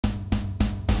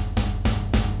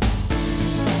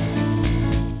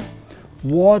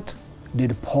what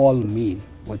did Paul mean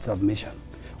with submission?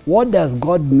 What does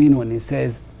God mean when he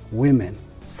says, women,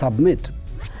 submit?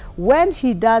 When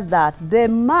he does that, the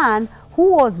man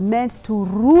who was meant to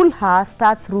rule her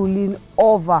starts ruling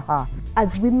over her.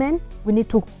 As women, we need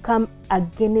to come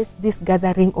against this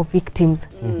gathering of victims,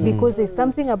 because there's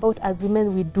something about as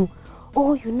women we do.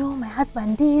 Oh, you know, my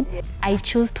husband did. I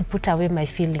choose to put away my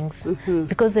feelings,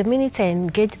 because the minute I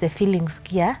engage the feelings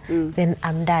gear, then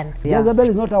I'm done. Yeah. Jezebel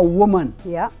is not a woman.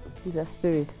 Yeah, it's a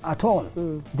spirit. At all.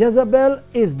 Jezebel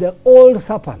is the old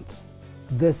serpent,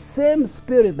 the same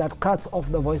spirit that cuts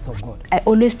off the voice of God. I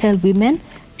always tell women,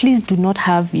 please do not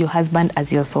have your husband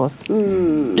as your source.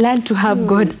 Learn to have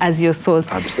God as your source.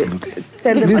 Absolutely.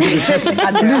 Please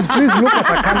look at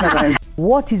the camera.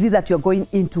 What is it that you're going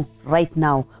into right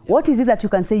now? What is it that you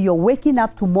can say you're waking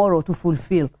up tomorrow to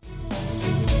fulfill?